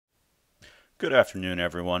Good afternoon,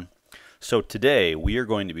 everyone. So today we are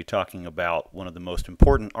going to be talking about one of the most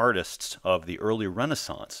important artists of the early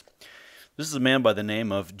Renaissance. This is a man by the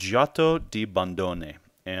name of Giotto di Bondone.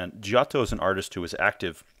 And Giotto is an artist who was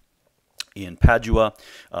active in Padua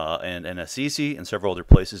and Assisi and several other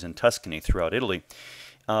places in Tuscany throughout Italy.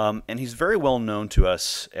 And he's very well known to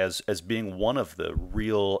us as being one of the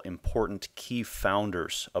real important key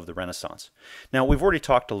founders of the Renaissance. Now, we've already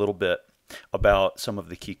talked a little bit about some of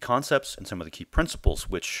the key concepts and some of the key principles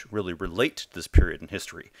which really relate to this period in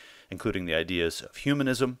history, including the ideas of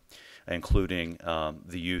humanism, including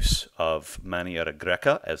the use of maniera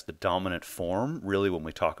greca as the dominant form, really, when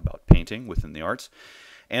we talk about painting within the arts.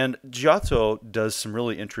 And Giotto does some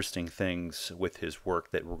really interesting things with his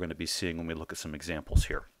work that we're going to be seeing when we look at some examples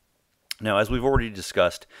here. Now, as we've already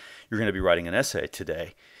discussed, you're going to be writing an essay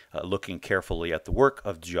today looking carefully at the work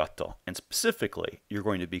of Giotto, and specifically, you're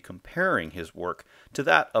going to be comparing his work to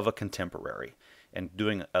that of a contemporary and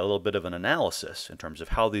doing a little bit of an analysis in terms of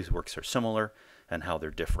how these works are similar and how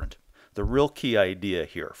they're different. The real key idea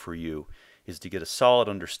here for you is to get a solid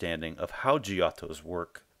understanding of how Giotto's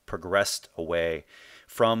work progressed away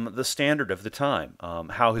from the standard of the time,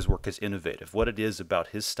 how his work is innovative, what it is about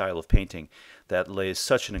his style of painting that lays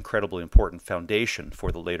such an incredibly important foundation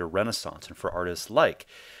for the later Renaissance and for artists like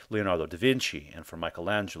Leonardo da Vinci and for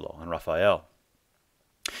Michelangelo and Raphael.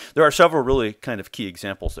 There are several really kind of key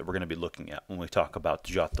examples that we're going to be looking at when we talk about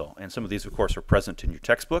Giotto, and some of these, of course, are present in your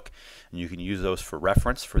textbook, and you can use those for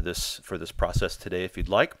reference for this process today if you'd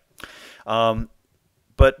like.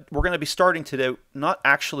 But we're going to be starting today not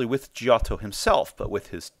actually with Giotto himself, but with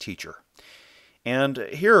his teacher. And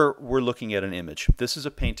here we're looking at an image. This is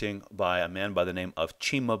a painting by a man by the name of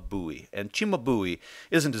Cimabue. And Cimabue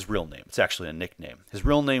isn't his real name. It's actually a nickname. His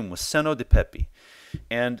real name was Senno di Pepe.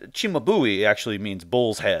 And Cimabue actually means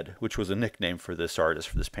bull's head, which was a nickname for this artist,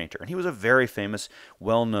 for this painter. And he was a very famous,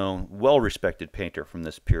 well-known, well-respected painter from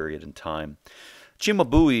this period in time.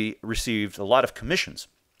 Cimabue received a lot of commissions,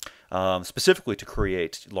 specifically to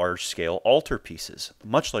create large-scale altarpieces,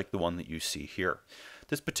 much like the one that you see here.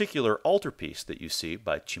 This particular altarpiece that you see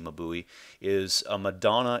by Cimabue is a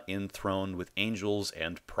Madonna enthroned with angels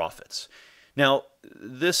and prophets. Now,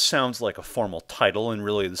 this sounds like a formal title, and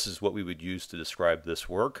really this is what we would use to describe this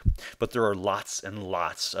work, but there are lots and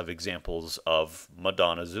lots of examples of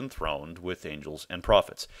Madonnas enthroned with angels and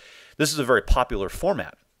prophets. This is a very popular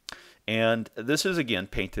format. And this is, again,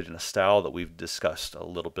 painted in a style that we've discussed a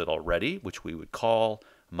little bit already, which we would call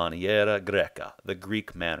maniera greca, the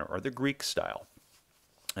Greek manner, or the Greek style.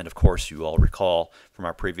 And, of course, you all recall from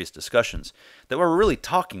our previous discussions that what we're really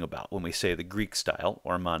talking about when we say the Greek style,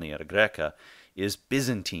 or maniera greca, is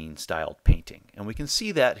Byzantine-styled painting. And we can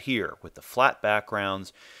see that here with the flat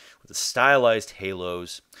backgrounds, with the stylized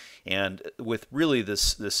halos, and with really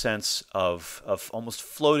this sense of almost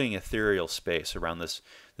floating ethereal space around this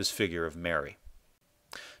figure of Mary.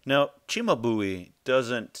 Now, Cimabue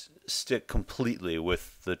doesn't stick completely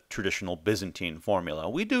with the traditional Byzantine formula.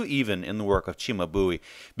 We do even, in the work of Cimabue,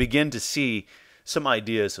 begin to see some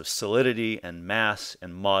ideas of solidity and mass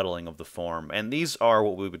and modeling of the form, and these are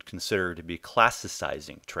what we would consider to be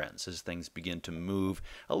classicizing trends as things begin to move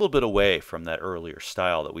a little bit away from that earlier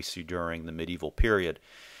style that we see during the medieval period.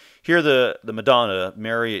 Here the Madonna,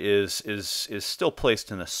 Mary, is still placed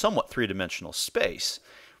in a somewhat three-dimensional space,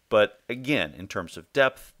 but again, in terms of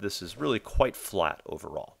depth, this is really quite flat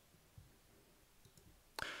overall.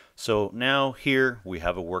 So now here we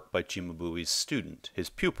have a work by Cimabue's student, his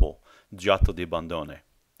pupil, Giotto di Bondone.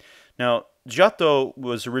 Now, Giotto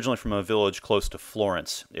was originally from a village close to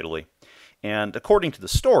Florence, Italy, and according to the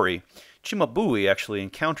story, Cimabue actually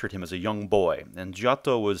encountered him as a young boy, and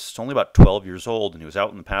Giotto was only about 12 years old, and he was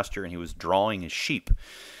out in the pasture and he was drawing his sheep.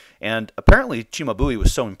 And apparently Cimabue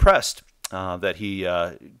was so impressed that he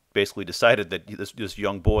basically decided that this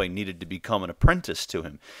young boy needed to become an apprentice to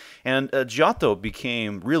him. And Giotto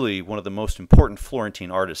became really one of the most important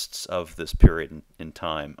Florentine artists of this period in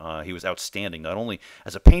time. He was outstanding, not only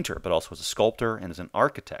as a painter, but also as a sculptor and as an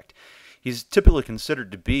architect. He's typically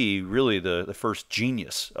considered to be really the first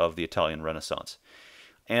genius of the Italian Renaissance.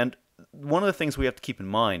 And one of the things we have to keep in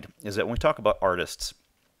mind is that when we talk about artists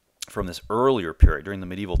from this earlier period, during the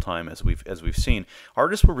medieval time, as we've seen,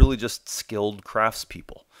 artists were really just skilled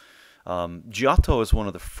craftspeople. Giotto is one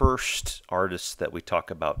of the first artists that we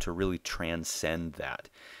talk about to really transcend that.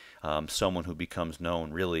 Someone who becomes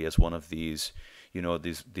known really as one of these,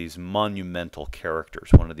 these monumental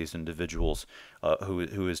characters, one of these individuals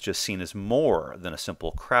who is just seen as more than a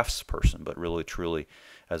simple craftsperson, but really truly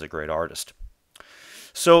as a great artist.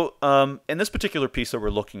 So in this particular piece that we're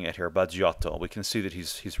looking at here by Giotto, we can see that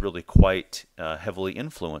he's really quite heavily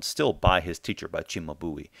influenced still by his teacher, by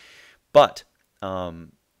Cimabue. But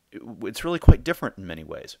it's really quite different in many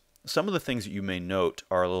ways. Some of the things that you may note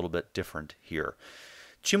are a little bit different here.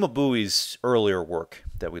 Cimabue's earlier work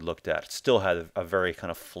that we looked at still had a very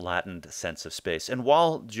kind of flattened sense of space. And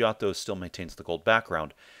while Giotto still maintains the gold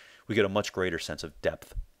background, we get a much greater sense of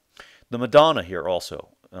depth. The Madonna here also,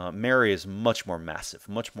 Mary is much more massive,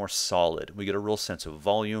 much more solid. We get a real sense of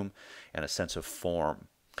volume and a sense of form.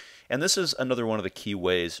 And this is another one of the key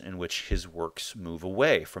ways in which his works move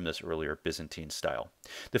away from this earlier Byzantine style.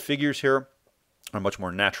 The figures here are much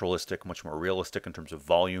more naturalistic, much more realistic in terms of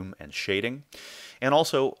volume and shading. And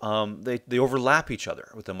also, they overlap each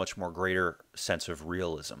other with a much more greater sense of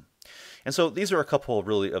realism. And so these are a couple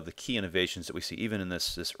really of the key innovations that we see even in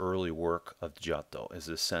this early work of Giotto, is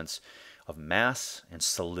this sense of mass and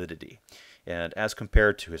solidity. And as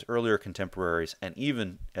compared to his earlier contemporaries, and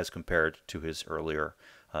even as compared to his earlier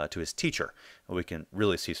to his teacher, we can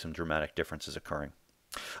really see some dramatic differences occurring.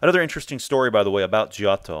 Another interesting story, by the way, about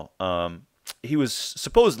Giotto. He was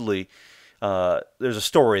supposedly, there's a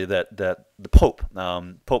story that the Pope,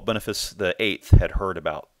 Pope Boniface VIII, had heard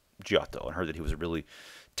about Giotto and heard that he was a really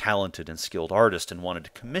talented and skilled artist and wanted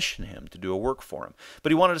to commission him to do a work for him.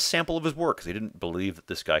 But he wanted a sample of his work because he didn't believe that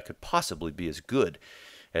this guy could possibly be as good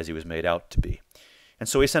as he was made out to be. And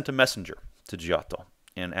so he sent a messenger to Giotto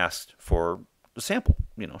and asked for a sample.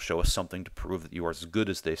 Show us something to prove that you are as good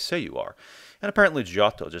as they say you are. And apparently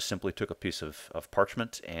Giotto just simply took a piece of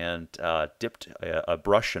parchment and dipped a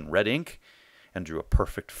brush in red ink and drew a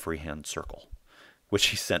perfect freehand circle, which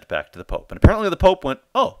he sent back to the Pope. And apparently the Pope went,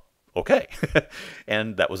 oh, okay.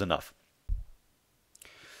 And that was enough.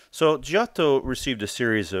 So Giotto received a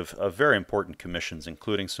series of very important commissions,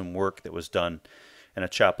 including some work that was done in a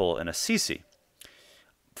chapel in Assisi.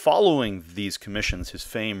 Following these commissions, his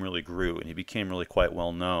fame really grew, and he became really quite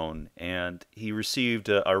well known. And he received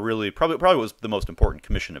a really, probably was the most important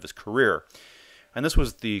commission of his career. And this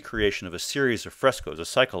was the creation of a series of frescoes, a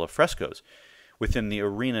cycle of frescoes, within the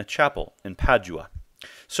Arena Chapel in Padua.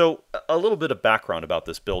 So a little bit of background about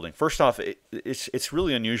this building. First off, it's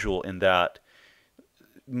really unusual in that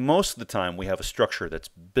most of the time we have a structure that's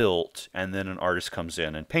built and then an artist comes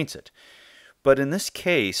in and paints it. But in this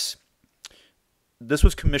case, this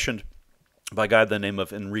was commissioned by a guy by the name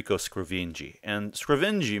of Enrico Scrovegni. And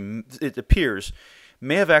Scrovegni, it appears,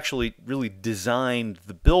 may have actually really designed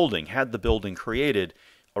the building, had the building created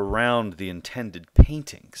around the intended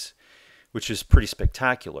paintings, which is pretty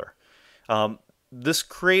spectacular. This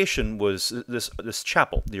creation was this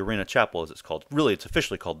chapel, the Arena Chapel as it's called. Really, it's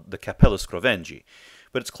officially called the Cappella Scrovegni,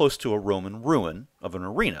 but it's close to a Roman ruin of an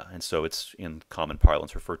arena, and so it's in common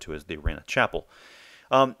parlance referred to as the Arena Chapel.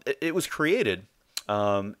 It was created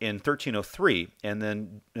in 1303, and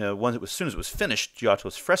then as soon as it was finished,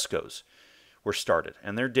 Giotto's frescoes were started,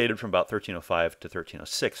 and they're dated from about 1305 to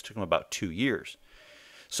 1306. It took them about 2 years.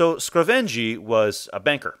 So Scrovegni was a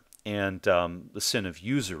banker, and the sin of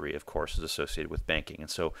usury, of course, is associated with banking. And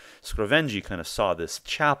so Scrovegni kind of saw this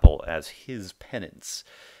chapel as his penance,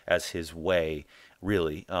 as his way,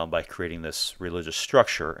 really, by creating this religious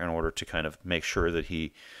structure in order to kind of make sure that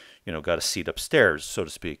he, got a seat upstairs, so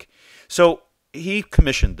to speak. So he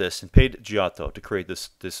commissioned this and paid Giotto to create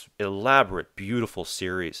this elaborate, beautiful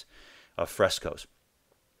series of frescoes.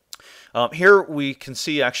 Here we can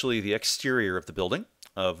see actually the exterior of the building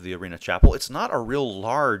of the Arena Chapel. It's not a real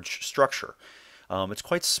large structure. It's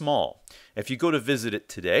quite small. If you go to visit it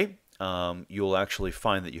today, you'll actually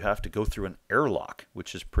find that you have to go through an airlock,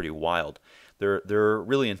 which is pretty wild. They're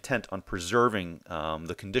really intent on preserving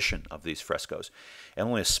the condition of these frescoes. And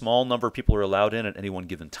only a small number of people are allowed in at any one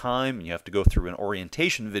given time, and you have to go through an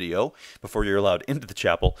orientation video before you're allowed into the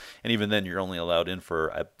chapel. And even then, you're only allowed in for,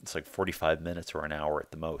 it's like 45 minutes or an hour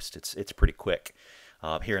at the most. It's pretty quick.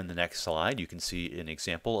 Here in the next slide, you can see an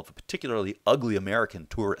example of a particularly ugly American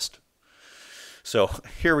tourist. So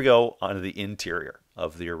here we go onto the interior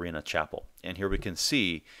of the Arena Chapel. And here we can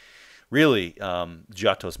see really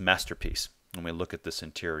Giotto's masterpiece when we look at this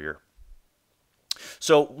interior.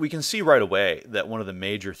 So we can see right away that one of the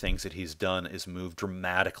major things that he's done is move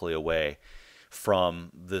dramatically away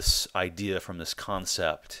from this idea, from this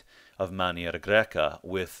concept of maniera greca,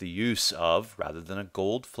 with the use of, rather than a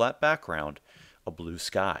gold flat background, a blue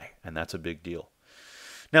sky. And that's a big deal.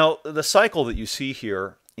 Now, the cycle that you see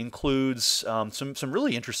here includes some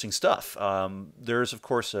really interesting stuff. There's, of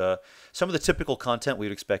course, some of the typical content we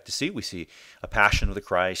would expect to see. We see a Passion of the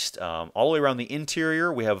Christ. All the way around the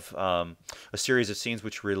interior, we have a series of scenes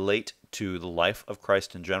which relate to the life of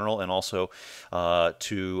Christ in general, and also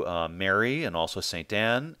to Mary and also St.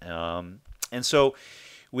 Anne. And so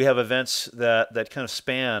we have events that kind of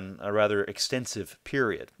span a rather extensive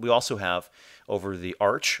period. We also have over the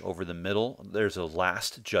arch, over the middle, there's a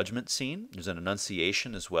Last Judgment scene. There's an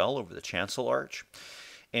Annunciation as well over the chancel arch.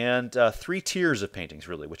 And 3 tiers of paintings,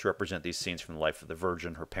 really, which represent these scenes from the life of the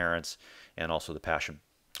Virgin, her parents, and also the Passion.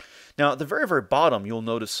 Now, at the very, very bottom, you'll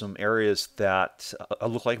notice some areas that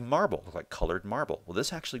look like marble, look like colored marble. Well,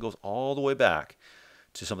 this actually goes all the way back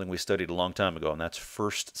to something we studied a long time ago, and that's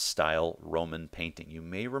first style Roman painting. You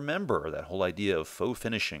may remember that whole idea of faux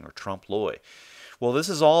finishing or trompe l'oeil. Well, this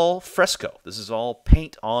is all fresco. This is all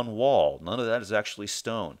paint on wall. None of that is actually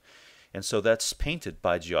stone. And so that's painted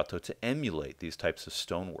by Giotto to emulate these types of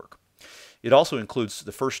stonework. It also includes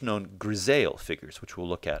the first known grisaille figures, which we'll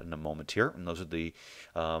look at in a moment here. And those are the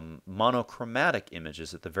monochromatic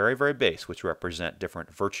images at the very, very base, which represent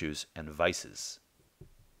different virtues and vices.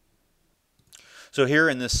 So here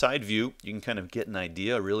in this side view, you can kind of get an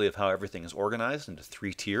idea really of how everything is organized into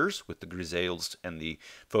 3 tiers with the grisailles and the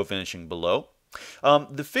faux finishing below.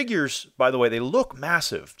 The figures, by the way, they look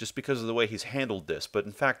massive just because of the way he's handled this, but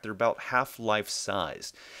in fact they're about half-life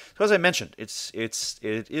size. So as I mentioned, it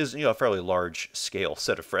is a fairly large scale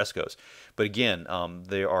set of frescoes, but again,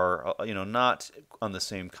 they are not on the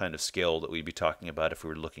same kind of scale that we'd be talking about if we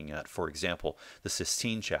were looking at, for example, the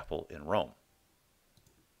Sistine Chapel in Rome.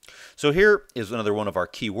 So here is another one of our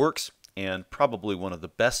key works, and probably one of the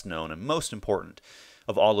best known and most important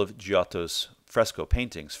of all of Giotto's fresco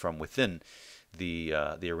paintings from within the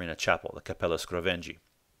Arena Chapel, the Cappella Scrovegni.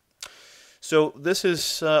 So this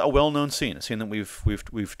is a well-known scene, a scene that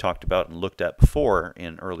we've talked about and looked at before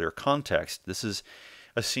in earlier context. This is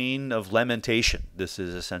a scene of lamentation. This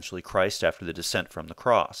is essentially Christ after the descent from the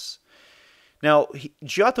cross. Now,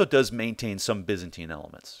 Giotto does maintain some Byzantine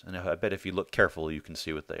elements, and I bet if you look carefully you can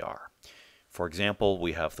see what they are. For example,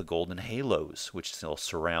 we have the golden halos, which still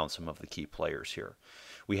surround some of the key players here.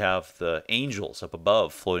 We have the angels up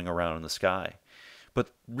above floating around in the sky.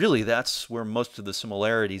 But really, that's where most of the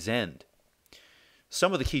similarities end.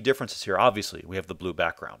 Some of the key differences here, obviously, we have the blue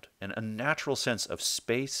background and a natural sense of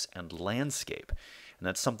space and landscape. And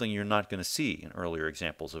that's something you're not going to see in earlier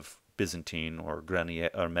examples of Byzantine or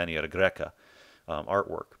Maniera Greca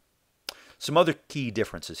artwork. Some other key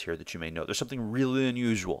differences here that you may note. There's something really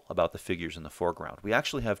unusual about the figures in the foreground. We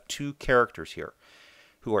actually have 2 characters here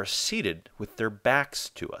who are seated with their backs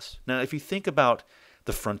to us. Now, if you think about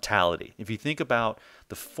the frontality, if you think about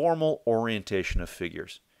the formal orientation of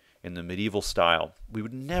figures in the medieval style, we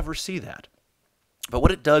would never see that. But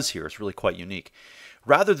what it does here is really quite unique.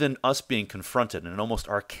 Rather than us being confronted in an almost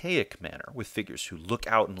archaic manner with figures who look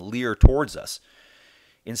out and leer towards us,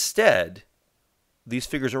 instead, these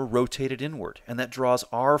figures are rotated inward, and that draws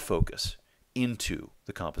our focus into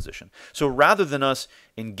the composition. So rather than us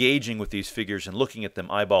engaging with these figures and looking at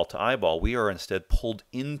them eyeball to eyeball, we are instead pulled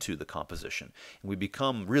into the composition, and we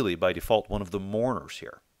become really by default one of the mourners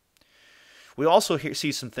here. We also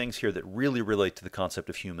see some things here that really relate to the concept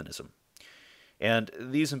of humanism. And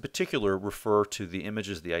these in particular refer to the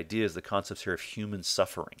images, the ideas, the concepts here of human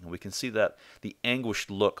suffering. And we can see that the anguished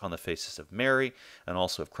look on the faces of Mary and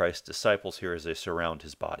also of Christ's disciples here as they surround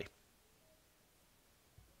his body.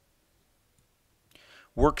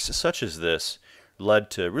 Works such as this led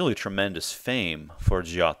to really tremendous fame for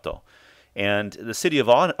Giotto. And the city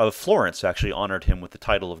of Florence actually honored him with the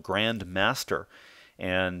title of Grand Master.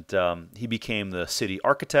 And he became the city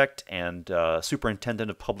architect and superintendent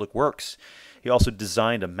of public works. He also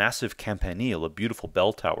designed a massive campanile, a beautiful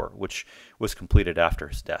bell tower, which was completed after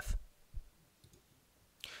his death.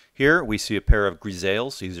 Here we see a pair of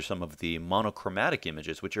grisailles. These are some of the monochromatic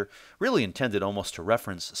images, which are really intended almost to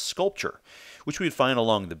reference sculpture, which we'd find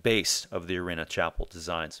along the base of the Arena Chapel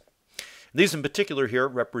designs. These in particular here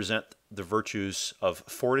represent the virtues of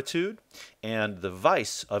fortitude and the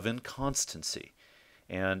vice of inconstancy.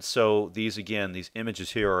 And so these, again, these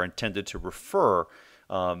images here are intended to refer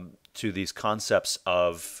to these concepts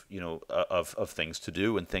of, of things to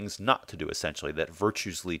do and things not to do, essentially, that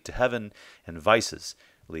virtues lead to heaven and vices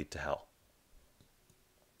lead to hell.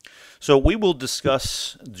 So we will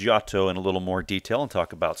discuss Giotto in a little more detail and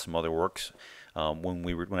talk about some other works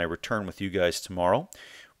when I return with you guys tomorrow.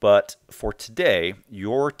 But for today,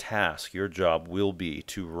 your task, your job will be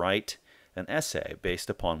to write an essay based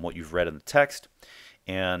upon what you've read in the text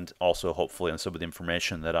and also hopefully on some of the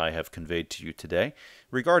information that I have conveyed to you today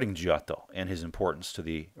regarding Giotto and his importance to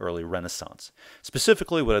the early Renaissance.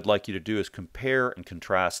 Specifically, what I'd like you to do is compare and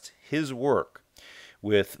contrast his work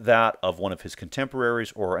with that of one of his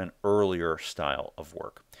contemporaries or an earlier style of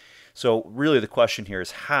work. So really the question here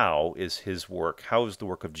is how is the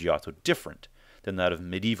work of Giotto different than that of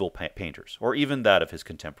medieval painters or even that of his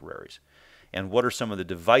contemporaries? And what are some of the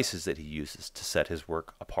devices that he uses to set his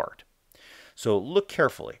work apart? So look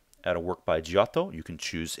carefully at a work by Giotto. You can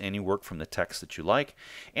choose any work from the text that you like,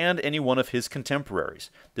 and any one of his contemporaries.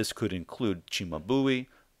 This could include Cimabue,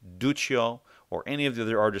 Duccio, or any of the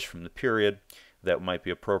other artists from the period that might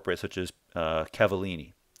be appropriate, such as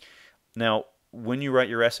Cavallini. Now, when you write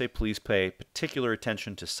your essay, please pay particular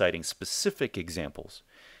attention to citing specific examples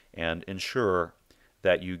and ensure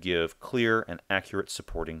that you give clear and accurate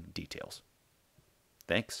supporting details.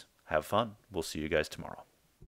 Thanks. Have fun. We'll see you guys tomorrow.